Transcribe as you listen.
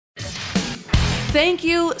Thank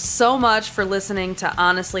you so much for listening to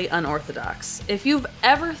Honestly Unorthodox. If you've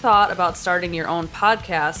ever thought about starting your own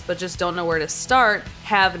podcast but just don't know where to start,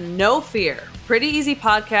 have no fear. Pretty Easy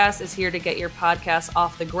Podcast is here to get your podcast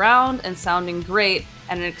off the ground and sounding great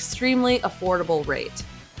at an extremely affordable rate.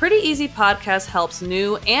 Pretty Easy Podcast helps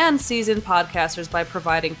new and seasoned podcasters by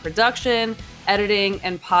providing production, editing,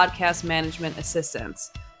 and podcast management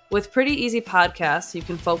assistance. With Pretty Easy Podcasts, you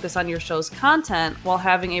can focus on your show's content while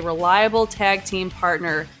having a reliable tag team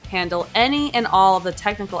partner handle any and all of the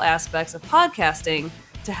technical aspects of podcasting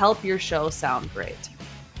to help your show sound great.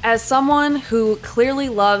 As someone who clearly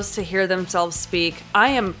loves to hear themselves speak, I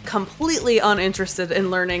am completely uninterested in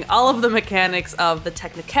learning all of the mechanics of the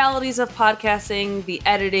technicalities of podcasting, the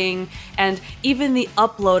editing, and even the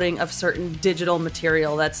uploading of certain digital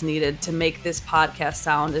material that's needed to make this podcast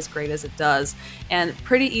sound as great as it does. And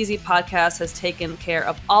Pretty Easy Podcast has taken care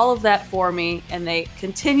of all of that for me, and they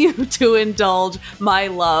continue to indulge my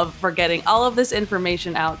love for getting all of this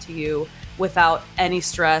information out to you without any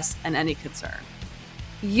stress and any concern.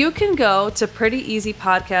 You can go to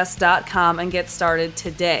prettyeasypodcast.com and get started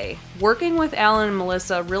today. Working with Alan and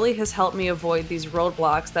Melissa really has helped me avoid these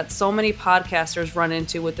roadblocks that so many podcasters run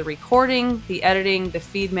into with the recording, the editing, the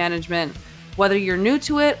feed management. Whether you're new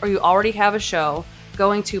to it or you already have a show,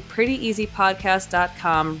 going to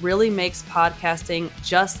prettyeasypodcast.com really makes podcasting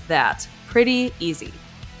just that, pretty easy.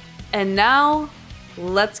 And now,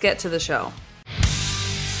 let's get to the show.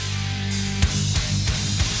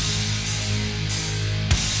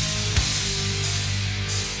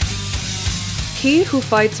 He who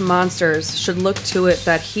fights monsters should look to it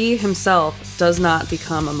that he himself does not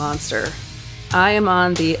become a monster. I am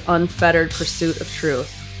on the unfettered pursuit of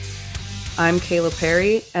truth. I'm Kayla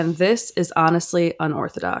Perry, and this is Honestly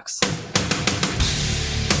Unorthodox.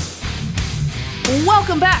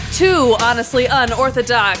 Welcome back to Honestly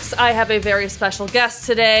Unorthodox. I have a very special guest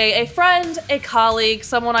today, a friend, a colleague,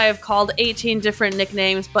 someone I have called 18 different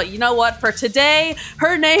nicknames, but you know what? For today,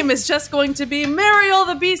 her name is just going to be Mariel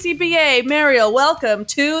the BCBA. Mariel, welcome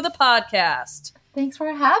to the podcast. Thanks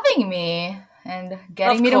for having me and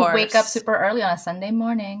getting me to wake up super early on a Sunday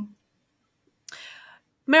morning.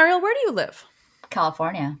 Mariel, where do you live?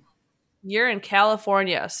 California. You're in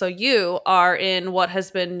California, so you are in what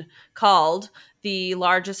has been called the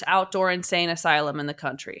largest outdoor insane asylum in the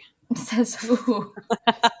country. Says who? Who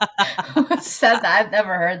said that? I've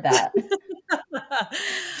never heard that.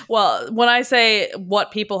 Well, when I say what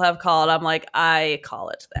people have called, I'm like, I call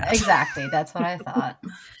it that. Exactly. That's what I thought.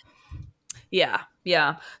 Yeah.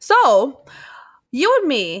 So you and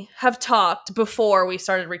me have talked before we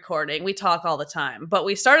started recording. We talk all the time, but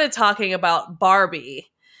we started talking about Barbie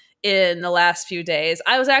in the last few days.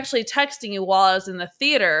 I was actually texting you while I was in the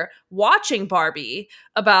theater watching Barbie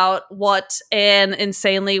about what an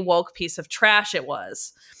insanely woke piece of trash it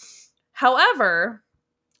was. However,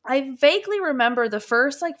 I vaguely remember the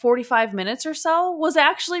first 45 minutes or so was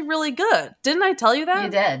actually really good. Didn't I tell you that?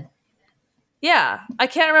 You did. Yeah. I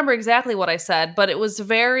can't remember exactly what I said, but it was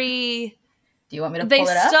very... Do you want me to pull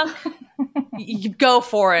it up? You go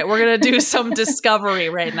for it. We're going to do some discovery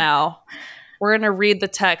right now. We're going to read the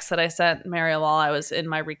text that I sent Mariel while I was in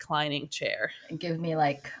my reclining chair. Give me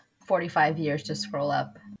 45 years to scroll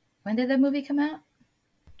up. When did the movie come out?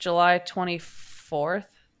 July 24th.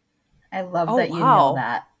 I love that you know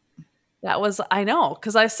that. That was, I know,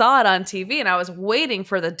 because I saw it on TV and I was waiting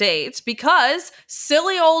for the date because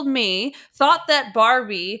silly old me thought that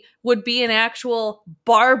Barbie would be an actual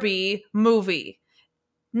Barbie movie.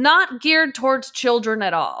 Not geared towards children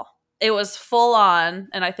at all. It was full on,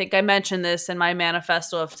 and I think I mentioned this in my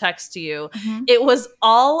manifesto of text to you. Mm-hmm. It was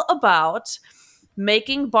all about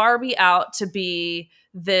making Barbie out to be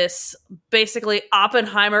this basically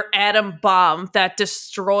Oppenheimer atom bomb that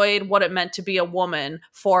destroyed what it meant to be a woman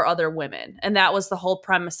for other women. And that was the whole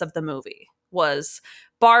premise of the movie, was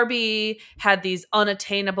Barbie had these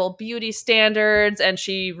unattainable beauty standards and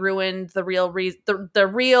she ruined the real the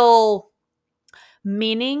real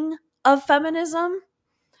meaning of feminism.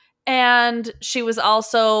 And she was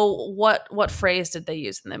also, what phrase did they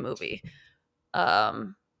use in the movie?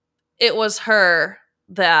 It was her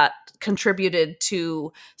that contributed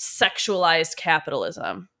to sexualized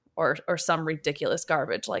capitalism or some ridiculous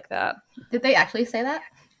garbage like that. Did they actually say that?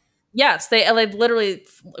 Yes, they literally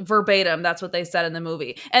verbatim, that's what they said in the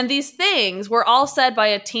movie. And these things were all said by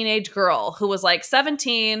a teenage girl who was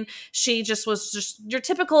 17. She was just your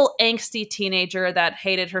typical angsty teenager that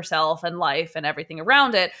hated herself and life and everything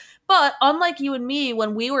around it. But unlike you and me,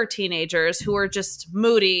 when we were teenagers who were just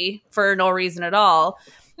moody for no reason at all,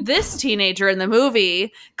 this teenager in the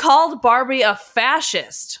movie called Barbie a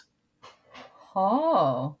fascist.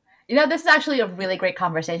 Oh. This is actually a really great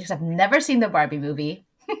conversation because I've never seen the Barbie movie.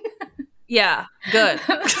 Yeah, good.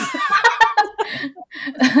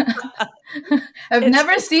 I've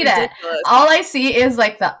never seen it. All I see is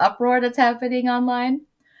like the uproar that's happening online.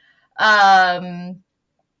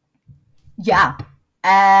 Yeah.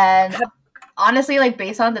 And honestly, like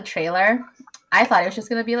based on the trailer, I thought it was just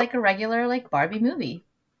gonna be like a regular like Barbie movie.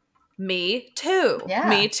 Me too. Yeah.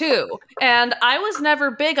 Me too. And I was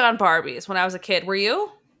never big on Barbies when I was a kid. Were you?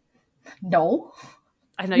 No.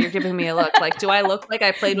 I know you're giving me a look. Like, do I look like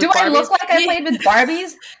I played with Barbies? Do I look like I played with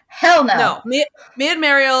Barbies? Hell no. No. Me and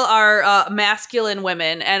Mariel are masculine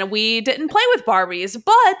women, and we didn't play with Barbies,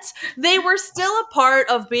 but they were still a part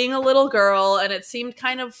of being a little girl, and it seemed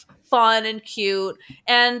kind of fun and cute.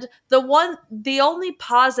 And the only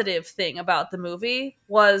positive thing about the movie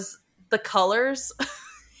was the colors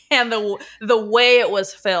and the way it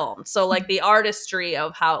was filmed. So, like, the artistry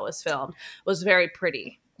of how it was filmed was very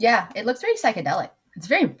pretty. Yeah, it looks very psychedelic. It's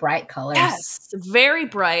very bright colors. Yes, very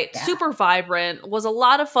bright, super vibrant. Was a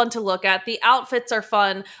lot of fun to look at. The outfits are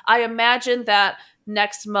fun. I imagine that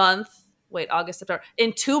next month, August, September,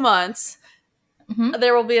 in 2 months,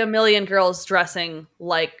 there will be a million girls dressing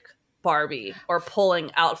like Barbie or pulling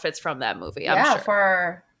outfits from that movie. I'm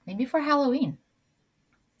sure. Maybe for Halloween.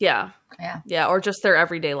 Yeah, or just their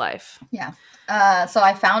everyday life. Yeah. So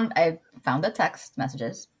I found the text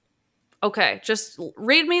messages. Okay, just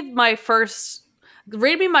read me my first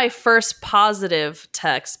positive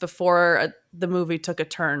text before the movie took a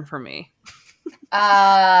turn for me.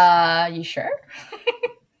 You sure?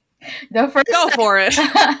 Go for it.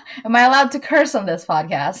 Am I allowed to curse on this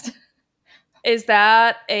podcast? Is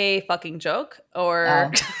that a fucking joke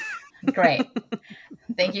or? Great.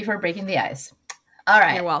 Thank you for breaking the ice. All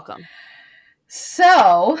right. You're welcome.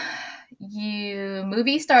 So,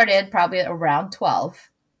 movie started probably around 12.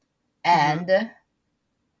 And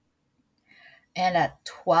at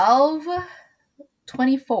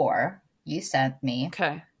 12:24, you sent me,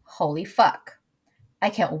 okay, holy fuck. I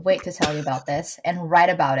can't wait to tell you about this and write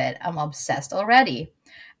about it. I'm obsessed already.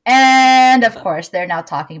 And of course, they're now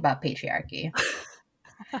talking about patriarchy.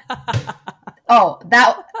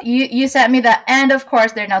 That you sent me that, and of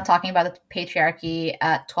course, they're now talking about the patriarchy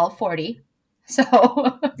at 12:40.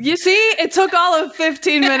 So you see, it took all of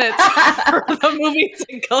 15 minutes for the movie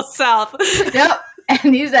to go south. Yep.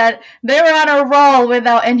 And he said they were on a roll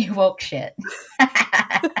without any woke shit.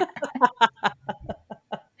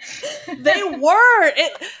 They were.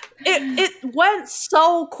 It went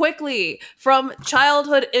so quickly from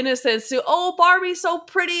childhood innocence to, oh, Barbie's so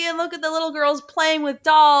pretty and look at the little girls playing with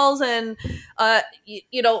dolls and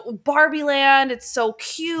Barbie Land, it's so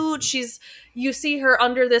cute. You see her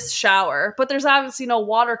under this shower, but there's obviously no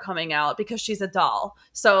water coming out because she's a doll.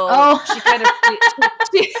 So she kind of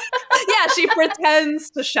she pretends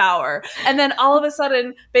to shower. And then all of a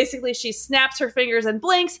sudden, basically she snaps her fingers and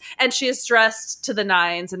blinks, and she is dressed to the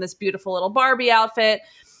nines in this beautiful little Barbie outfit.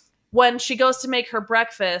 When she goes to make her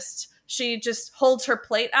breakfast, she just holds her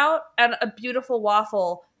plate out and a beautiful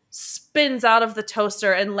waffle spins out of the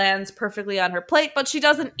toaster and lands perfectly on her plate, but she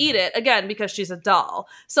doesn't eat it, again, because she's a doll.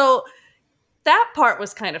 So that part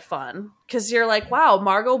was kind of fun because you're like, wow,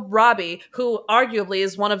 Margot Robbie, who arguably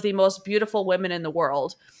is one of the most beautiful women in the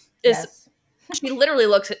world, she literally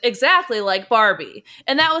looks exactly like Barbie.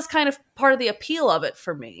 And that was kind of part of the appeal of it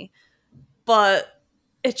for me. But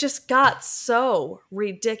it just got so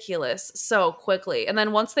ridiculous so quickly. And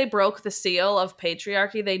then once they broke the seal of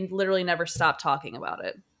patriarchy, they literally never stopped talking about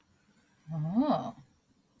it. Oh.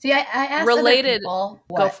 See, I asked related. Other people,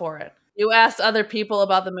 go for it. You asked other people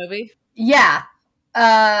about the movie? Yeah.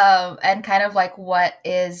 And kind of like why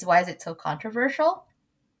is it so controversial?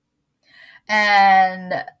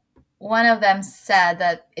 And one of them said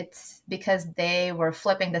that it's because they were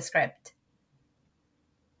flipping the script.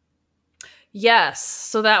 Yes.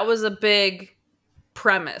 So that was a big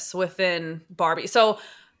premise within Barbie. So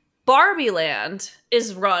Barbie Land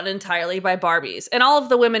is run entirely by Barbies. And all of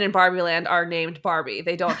the women in Barbie Land are named Barbie.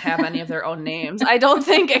 They don't have any of their own names, I don't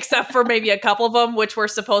think, except for maybe a couple of them, which were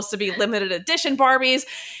supposed to be limited edition Barbies.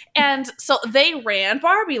 And so they ran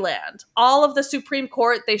Barbie Land. All of the Supreme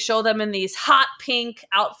Court, they show them in these hot pink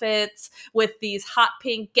outfits with these hot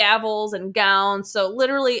pink gavels and gowns. So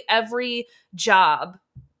literally every job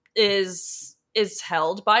is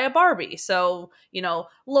held by a Barbie. So,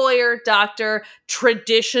 lawyer, doctor,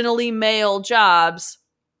 traditionally male jobs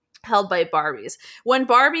held by Barbies. When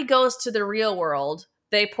Barbie goes to the real world,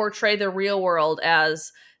 they portray the real world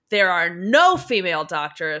as there are no female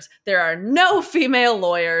doctors, there are no female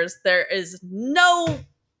lawyers, there's no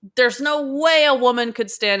way a woman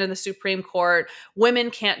could stand in the Supreme Court.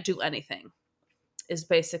 Women can't do anything, is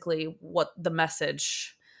basically what the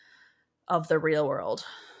message of the real world.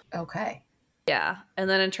 Okay. Yeah. And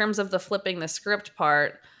then in terms of the flipping the script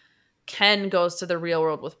part, Ken goes to the real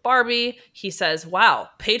world with Barbie. He says, wow,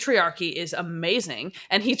 patriarchy is amazing.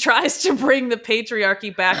 And he tries to bring the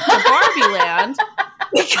patriarchy back to Barbie land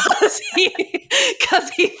because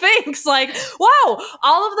he thinks like, wow,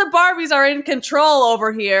 all of the Barbies are in control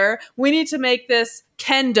over here. We need to make this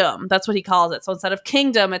Kendom. That's what he calls it. So instead of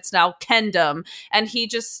kingdom, it's now Kendom. And he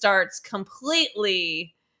just starts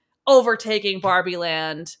completely overtaking Barbie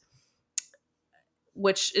land,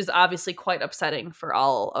 which is obviously quite upsetting for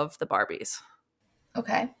all of the Barbies.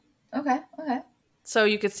 Okay. So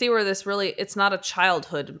you could see where this really, it's not a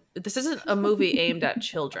childhood. This isn't a movie aimed at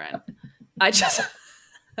children. I just,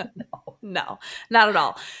 no, not at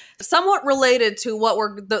all. Somewhat related to what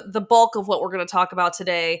we're, the bulk of what we're going to talk about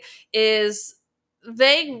today is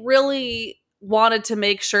they really wanted to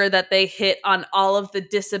make sure that they hit on all of the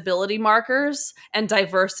disability markers and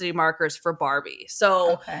diversity markers for Barbie.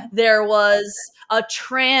 So there was a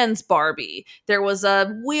trans Barbie, there was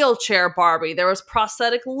a wheelchair Barbie, there was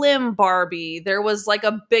prosthetic limb Barbie, there was like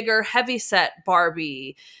a bigger heavyset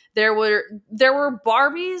Barbie. There were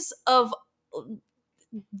Barbies of,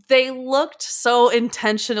 they looked so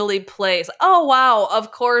intentionally placed. Oh, wow.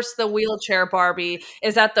 Of course, the wheelchair Barbie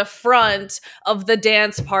is at the front of the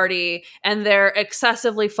dance party, and they're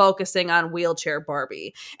excessively focusing on wheelchair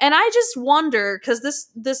Barbie. And I just wonder, because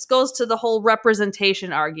this goes to the whole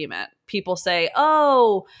representation argument. People say,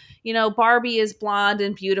 oh, you know, Barbie is blonde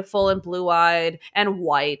and beautiful and blue-eyed and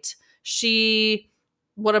white.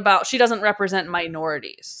 What about, she doesn't represent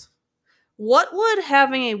minorities. What would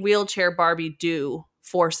having a wheelchair Barbie do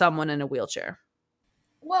for someone in a wheelchair?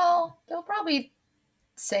 Well, they'll probably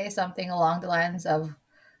say something along the lines of,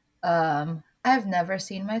 I've never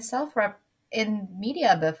seen myself in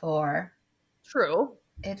media before. True.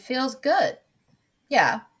 It feels good.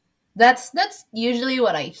 Yeah. That's usually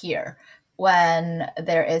what I hear when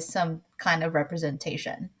there is some kind of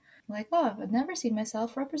representation. Like, oh, I've never seen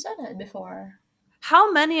myself represented before.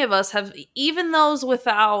 How many of us have, even those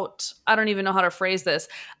without, I don't even know how to phrase this.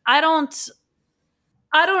 I don't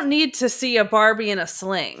need to see a Barbie in a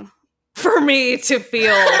sling for me to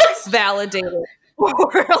feel validated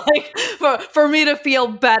or like for me to feel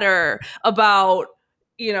better about,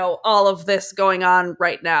 you know, all of this going on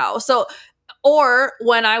right now. So, or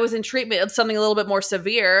when I was in treatment of something a little bit more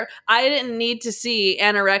severe, I didn't need to see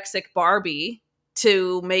anorexic Barbie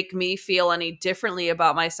to make me feel any differently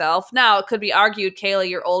about myself. Now, it could be argued, Kayla,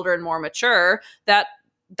 you're older and more mature.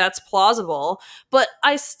 That's plausible, but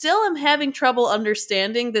I still am having trouble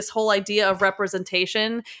understanding this whole idea of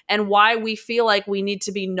representation and why we feel like we need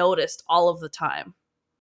to be noticed all of the time.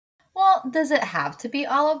 Well, does it have to be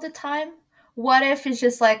all of the time? What if it's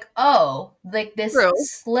just like, oh, like this True.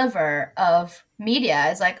 sliver of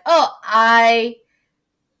media is like, oh, I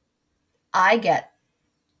get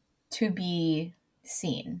to be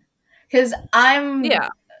seen. Because I'm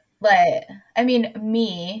like, I mean,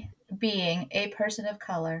 me being a person of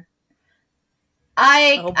color,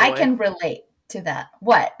 I can relate to that.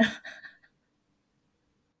 What?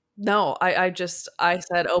 No, I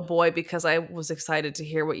said, oh boy, because I was excited to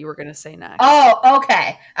hear what you were going to say next. Oh,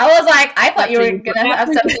 okay. I was like, I thought you were going to have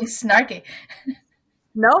something snarky.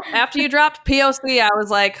 Nope. After you dropped POC, I was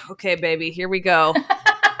like, okay, baby, here we go.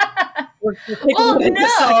 We're well,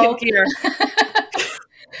 no.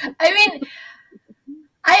 I mean,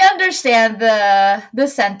 I understand the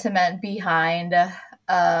sentiment behind,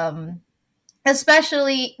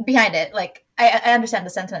 especially behind it. Like, I understand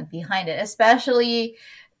the sentiment behind it, especially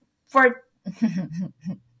for.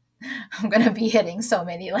 I'm gonna be hitting so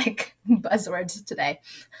many like buzzwords today.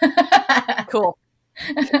 Cool.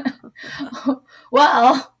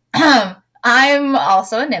 Well, I'm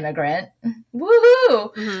also an immigrant.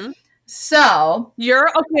 Woohoo! Mm-hmm. So you're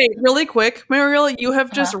okay. Really quick, Mariel, you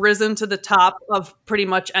have just risen to the top of pretty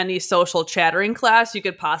much any social chattering class you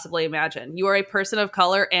could possibly imagine. You are a person of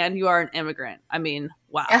color and you are an immigrant. I mean,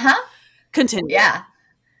 wow. Continue. Yeah,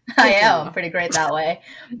 I am. I'm pretty great that way.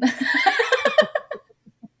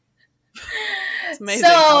 It's amazing.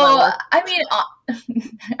 So, I mean,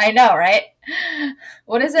 I know, right?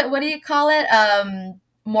 What is it? What do you call it?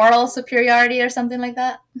 Moral superiority or something like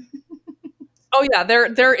that? Oh yeah,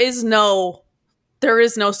 there is no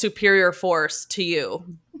superior force to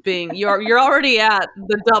you being you're already at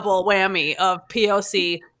the double whammy of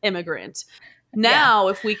POC immigrant. Now,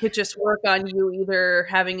 if we could just work on you either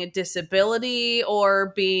having a disability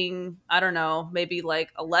or being, I don't know, maybe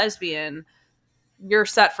like a lesbian, you're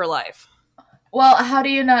set for life. Well, how do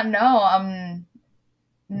you not know I'm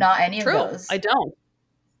not any True. of those? I don't.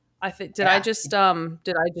 I think Yeah.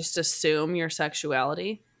 did I just assume your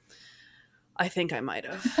sexuality? I think I might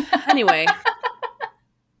have. Anyway,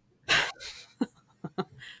 I'm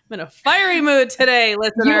in a fiery mood today, You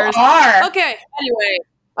listeners. are. Okay, anyway.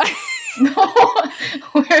 No,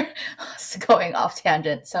 we're going off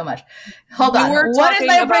tangent so much. Hold You on. were What is talking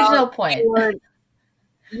my about original point?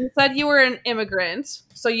 you said you were an immigrant,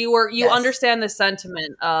 so you Yes. understand the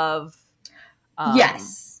sentiment of um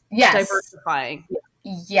Yes. Yes. diversifying.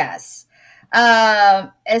 Yes.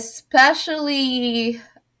 Especially,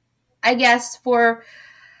 I guess, for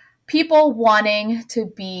people wanting to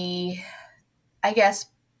be, I guess,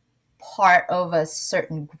 part of a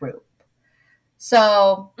certain group.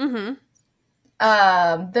 So, Mm-hmm.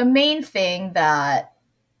 the main thing that,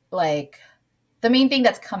 like, the main thing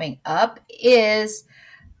that's coming up is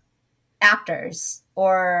actors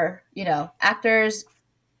or, actors,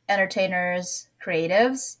 entertainers,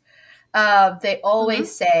 creatives. They Mm-hmm.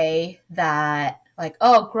 always say that, like,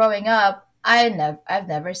 oh, growing up, I've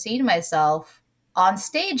never seen myself on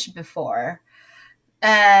stage before.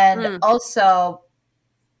 And Mm. also,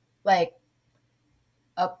 like,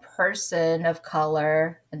 a person of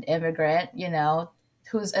color, an immigrant,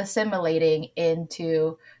 who's assimilating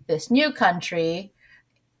into this new country,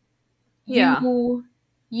 Yeah. you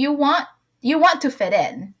you want you want to fit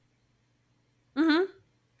in. Mm-hmm.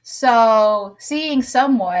 So seeing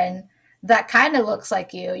someone that kind of looks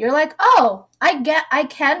like you, you're like, oh, I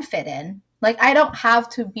can fit in. Like Okay. I don't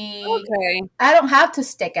have to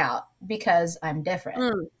stick out because I'm different.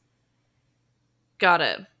 Mm. Got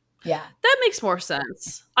it. Yeah. That makes more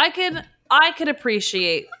sense. I could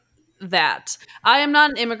appreciate that. I am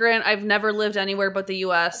not an immigrant. I've never lived anywhere but the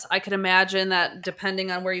US. I could imagine that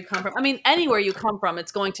depending on where you come from. I mean, anywhere you come from,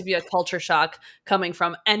 it's going to be a culture shock coming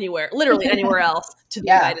from anywhere, literally anywhere else to the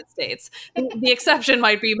Yeah. United States. The exception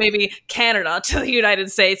might be maybe Canada to the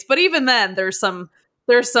United States, but even then there's some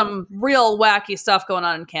real wacky stuff going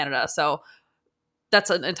on in Canada. So that's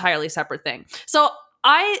an entirely separate thing. So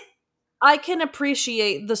I can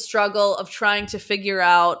appreciate the struggle of trying to figure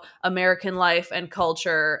out American life and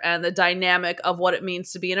culture and the dynamic of what it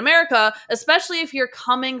means to be in America, especially if you're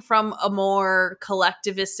coming from a more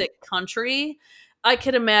collectivistic country. I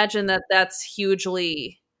can imagine that that's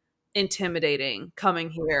hugely intimidating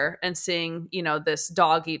coming here and seeing, this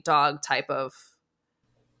dog eat dog type of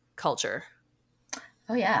culture.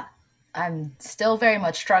 Oh yeah. I'm still very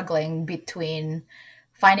much struggling between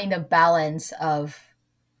finding the balance of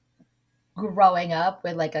growing up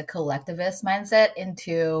with like a collectivist mindset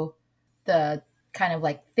into the kind of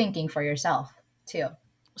like thinking for yourself too.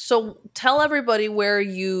 So tell everybody where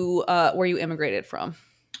you immigrated from.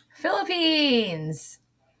 Philippines.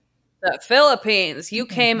 The Philippines. You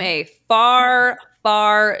came Mhm. a far,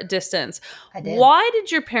 far distance. I did. Why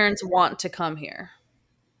did your parents want to come here?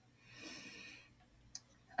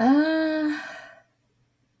 Uh,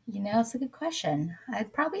 it's a good question.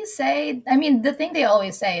 I'd probably say, I mean, the thing they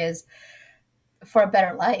always say is for a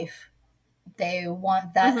better life. They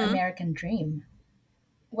want that Mm-hmm. American dream,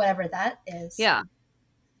 whatever that is. Yeah.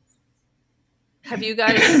 Have your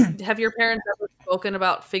parents ever spoken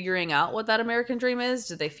about figuring out what that American dream is?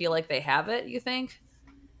 Do they feel like they have it, you think?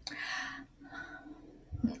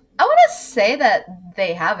 I want to say that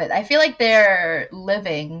they have it. I feel like they're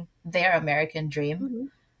living their American dream.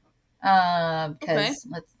 Hmm. Okay. Because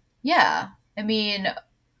yeah, I mean,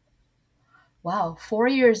 wow, 4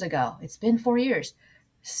 years ago. It's been 4 years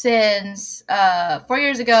since 4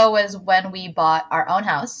 years ago was when we bought our own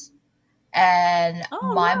house. And my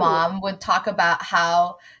Oh, nice. mom would talk about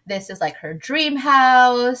how this is like her dream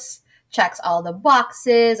house, checks all the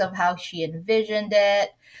boxes of how she envisioned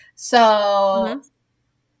it. So Hmm.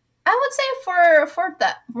 I would say for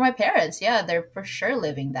my parents, yeah, they're for sure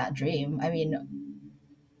living that dream. I mean,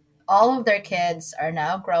 all of their kids are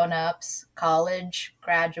now grown ups, college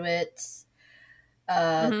graduates.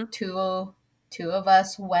 Uh, Hmm. two two of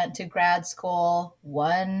us went to grad school.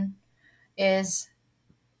 One is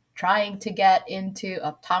trying to get into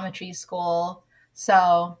optometry school.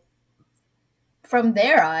 So from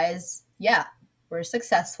their eyes, yeah, we're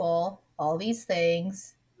successful. All these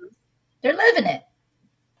things, they're living it.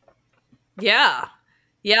 Yeah.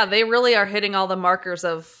 Yeah, they really are hitting all the markers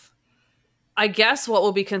of, I guess, what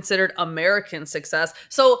will be considered American success.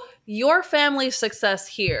 So, your family's success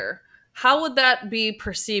here, how would that be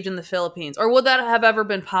perceived in the Philippines? Or would that have ever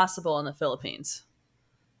been possible in the Philippines?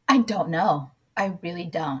 I don't know. I really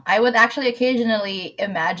don't. I would actually occasionally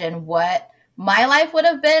imagine what my life would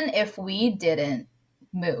have been if we didn't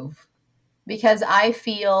move because I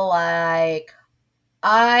feel like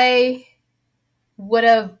I would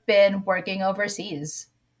have been working overseas.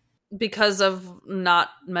 because of not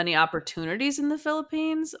many opportunities in the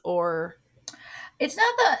Philippines, or? It's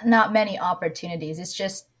not that not many opportunities. It's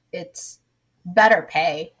just it's better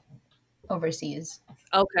pay overseas.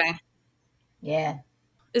 Okay. Yeah.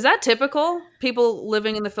 Is that typical? People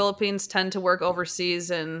living in the Philippines tend to work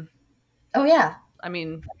overseas, and Oh yeah. I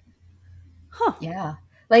mean, huh. Yeah.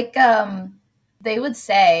 Like they would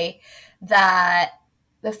say that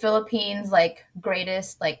the Philippines like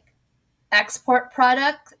greatest like export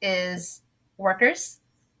product is workers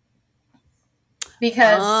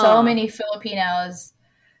because so Ah, many Filipinos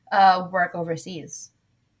work overseas.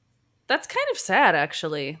 that's kind of sad,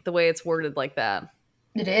 actually, the way it's worded like that.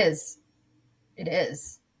 It is. It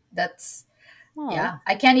is. That's Oh, yeah.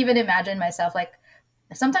 I can't even imagine myself like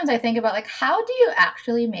sometimes I think about like how do you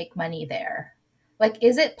actually make money there? Like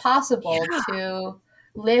is it possible yeah, to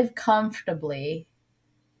live comfortably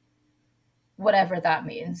whatever that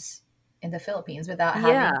means in the Philippines without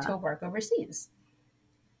having yeah. to work overseas?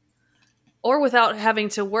 Or without having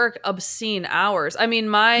to work obscene hours. I mean,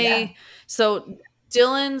 Yeah. so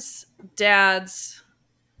Dylan's dad's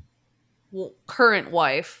current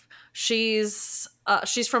wife, she's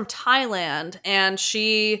from Thailand, and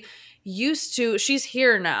she's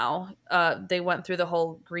here now. They went through the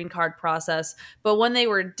whole green card process, but when they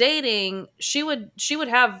were dating, she would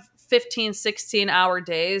have 15, 16 hour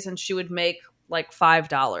days, and she would make like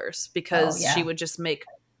 $5 Oh because she yeah. would just make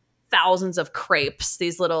thousands of crepes,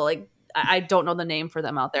 these little like, I don't know the name for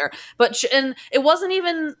them out there, but and it wasn't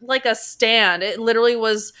even like a stand. It literally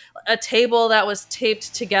was a table that was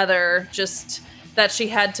taped together, just that she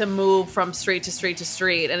had to move from street to street to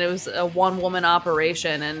street, and it was a one woman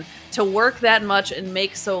operation. And to work that much and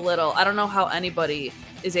make so little, I don't know how anybody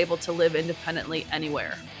is able to live independently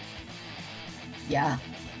anywhere. Yeah.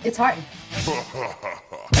 It's hard.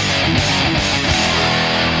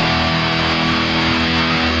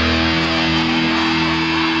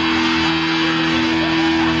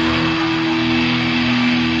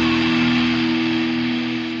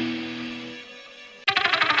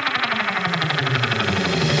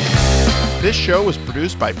 This show was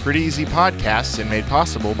produced by Pretty Easy Podcasts and made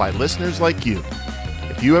possible by listeners like you.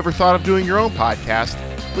 If you ever thought of doing your own podcast,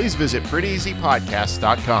 please visit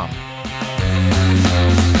prettyeasypodcast.com.